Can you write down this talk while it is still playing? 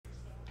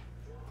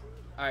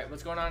Alright,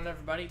 what's going on,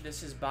 everybody?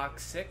 This is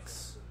box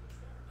 6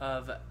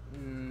 of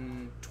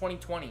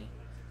 2020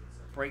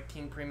 Break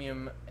King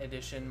Premium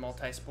Edition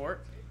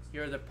Multi-Sport.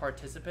 Here are the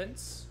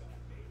participants.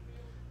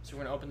 So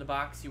we're going to open the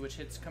box, see which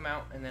hits come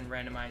out, and then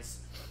randomize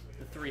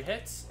the 3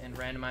 hits and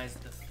randomize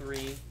the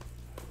 3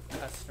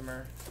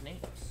 customer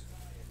names.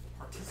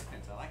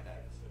 Participants, I like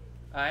that.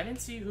 I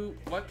didn't see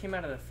what came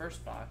out of the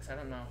first box. I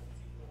don't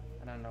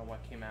know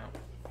what came out.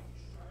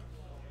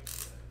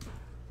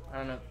 I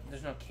don't know.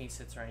 There's no case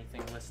hits or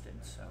anything listed,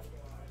 so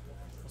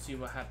we'll see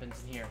what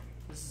happens in here.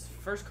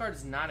 First card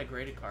is not a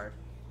graded card.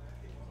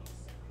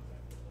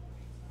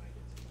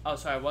 Oh,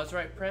 so I was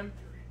right, Prim?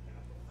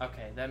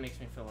 Okay, that makes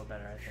me feel a little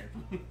better, I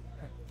think.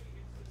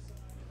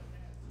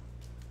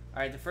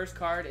 Alright, the first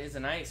card is a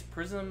nice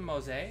Prism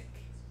Mosaic.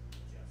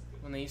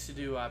 When they used to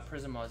do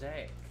Prism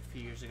Mosaic a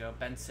few years ago.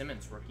 Ben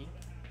Simmons, rookie.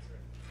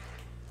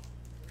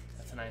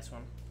 That's a nice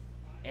one.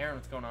 Aaron,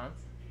 what's going on?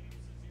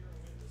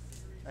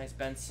 Nice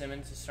Ben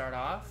Simmons to start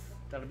off.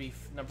 That'll be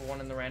number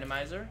 1 in the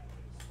randomizer.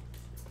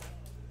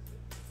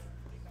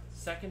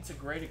 Second's a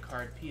graded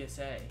card,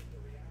 PSA.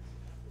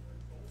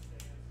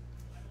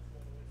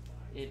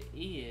 It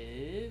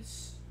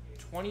is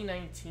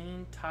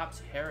 2019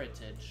 Topps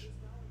Heritage.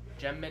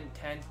 Gem Mint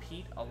 10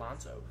 Pete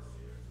Alonso.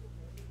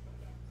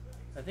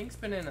 I think it's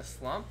been in a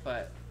slump,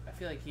 but I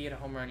feel like he hit a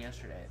home run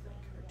yesterday, I think.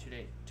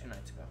 Or two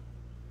nights ago.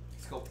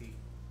 Let's go, Pete.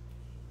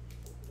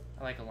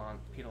 I like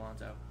Pete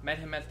Alonso. Met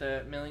him at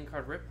the Million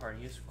Card Rip Party.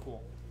 He was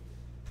cool.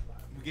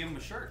 We gave him a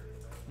shirt.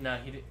 No,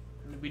 he did.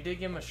 We did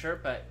give him a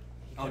shirt, but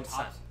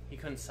he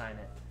couldn't sign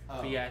it.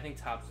 Oh. But yeah, I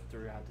think Topps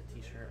threw out the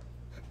T-shirt.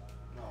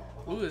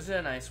 No. Ooh, this is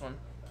a nice one.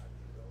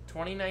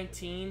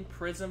 2019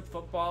 Prism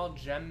Football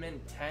Gem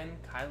Mint 10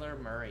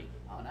 Kyler Murray.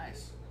 Oh,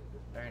 nice.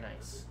 Very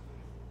nice.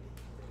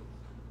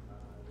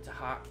 It's a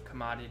hot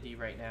commodity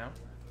right now.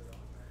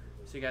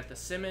 So you got the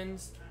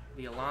Simmons,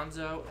 the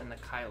Alonso, and the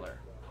Kyler.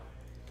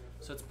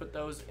 So let's put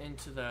those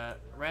into the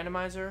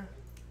randomizer.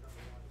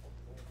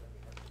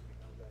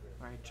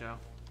 Alright, Joe.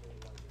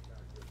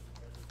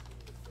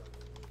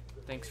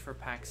 Thanks for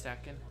pack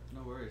stacking.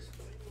 No worries.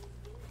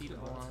 Pete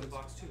It's a good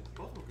box, too.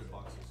 Both were good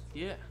boxes.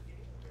 Yeah.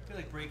 I feel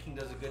like Break King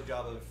does a good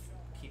job of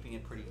keeping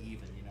it pretty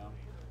even, you know?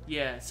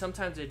 Yeah,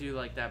 sometimes they do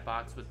like that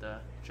box with the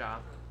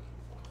job.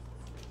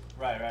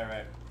 Right.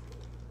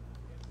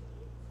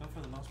 But for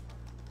the most part.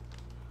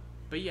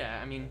 But yeah,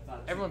 I mean,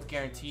 everyone's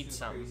guaranteed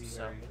something, crazy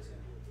so. variants, yeah.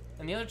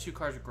 And the other 2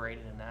 cards are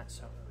graded in that,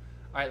 so.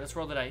 Alright, let's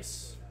roll the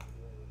dice.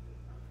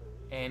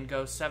 And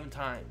go 7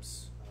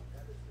 times.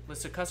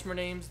 List of customer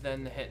names,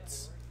 then the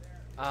hits.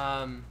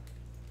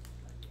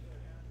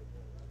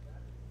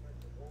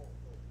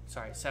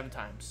 Sorry, 7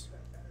 times.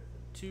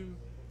 2.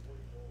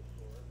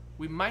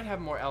 We might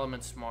have more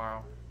elements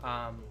tomorrow.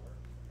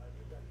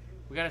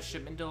 We got a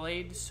shipment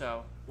delayed,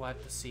 so we'll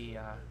have to see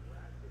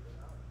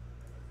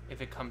if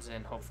it comes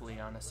in, hopefully,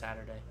 on a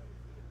Saturday.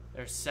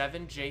 There's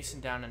 7, Jason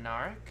down to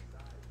Narek.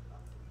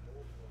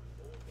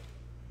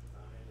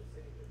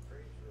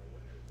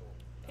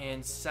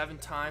 And 7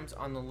 times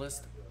on the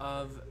list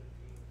of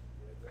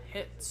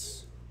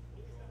hits.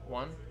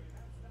 1,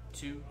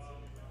 2,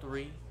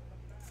 3,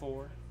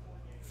 4,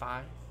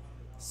 5,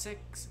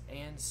 6,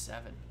 and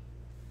 7.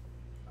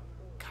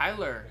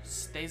 Kyler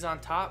stays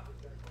on top.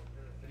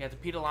 You got the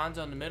Pete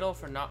Alonso in the middle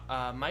for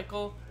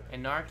Michael,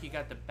 and Nark, you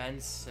got the Ben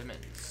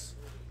Simmons.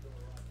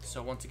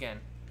 So once again,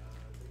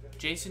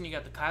 Jason, you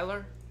got the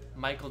Kyler,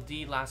 Michael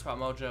D, Last Spot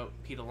Mojo,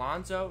 Pete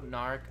Alonso,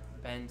 Nark,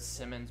 Ben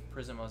Simmons,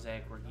 Prism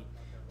Mosaic rookie.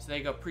 So there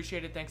you go.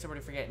 Appreciate it. Thanks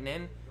everybody for getting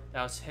in.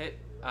 That was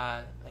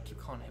I keep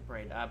calling it Hit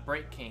Parade.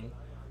 Break King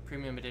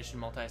Premium Edition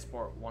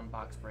Multi-Sport 1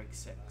 box break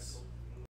 6.